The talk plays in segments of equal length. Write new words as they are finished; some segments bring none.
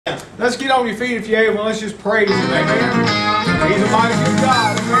Let's get on your feet if you're able. Let's just praise Him, amen. He's a mighty good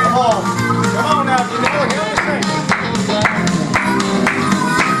God, amen. Come on now, if you know it, help me sing.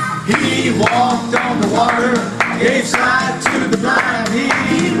 He walked on the water, gave sight to the blind.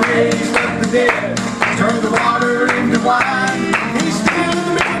 He raised up the dead, turned the water into wine. He's still in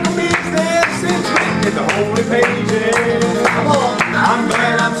the miracle business, it's written in the holy pages. I'm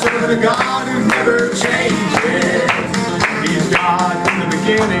glad I'm serving a God who never changes. He's God from the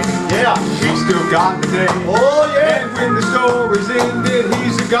beginning, yeah. He's still God today. Oh yeah. And when the story's ended,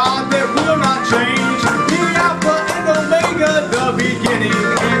 He's a God that will not change. He's the Alpha and Omega, the beginning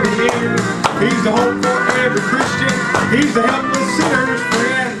and the end. He's the hope for every Christian. He's the helpless sinner's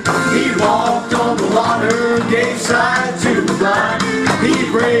friend. He walked on the water, gave sight to the blind. He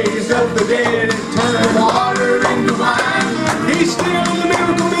raised up the dead and turned the water into wine. He's still in the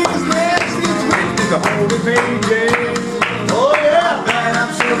miracle business. It's written in the holy pages. Oh yeah, man,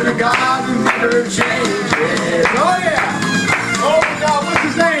 I'm serving a God who never changes. Oh yeah. Oh God, what's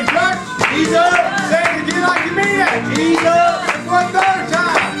His name, church? Jesus. Say it again like you mean it. Jesus. One third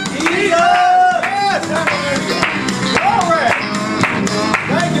time. Jesus. Yes, hallelujah. Glory.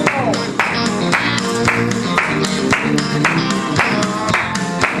 Thank you, Lord.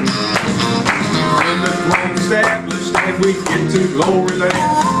 When the throne's established and we get to glory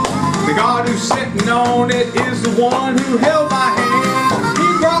land, the God who's sitting on it is the one who held my hand. He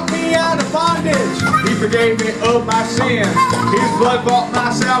brought me out of bondage. He forgave me of my sins. His blood bought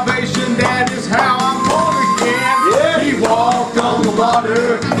my salvation. That is how I'm born again. Yeah. He walked on the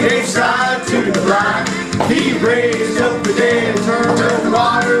water, gave sight to the blind. He raised up the dead, turned the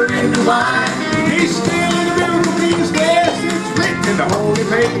water into wine. He's still in the miracle business. It's written in the holy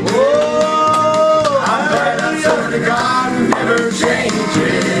pages. Oh, I'm glad I'm serving a God who never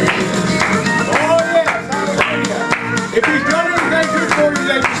changes. If He's done anything good for you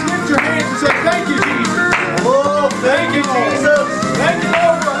today, just lift your hands and say, thank you, Jesus. Oh, thank you, Jesus. Thank you,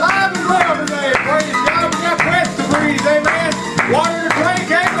 Lord, for alive and well today. Praise God. We got breath to breathe, amen. Water to drink,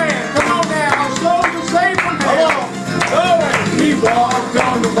 amen. Come on now. Our souls are saved from hell. Oh, He walked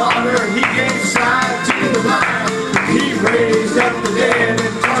on the water. He gave sight to the blind. He raised up the dead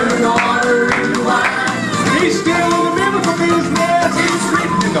and turned the water into wine. He's still in the biblical business. He's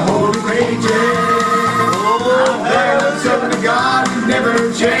written in the holy pages. Serving a God who never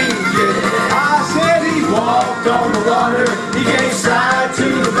changes. I said He walked on the water. He gave sight to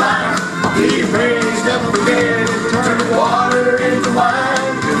the blind. He raised up the dead and turned the water into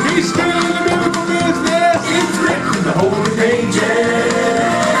wine. He's still in the miracle business. It's written in the holy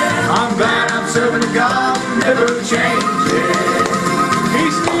pages. I'm glad I'm serving a God who never changes.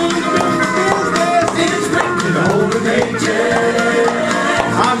 He's still in the miracle business. It's written in the holy pages.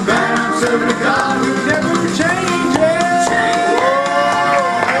 I'm glad I'm serving a God who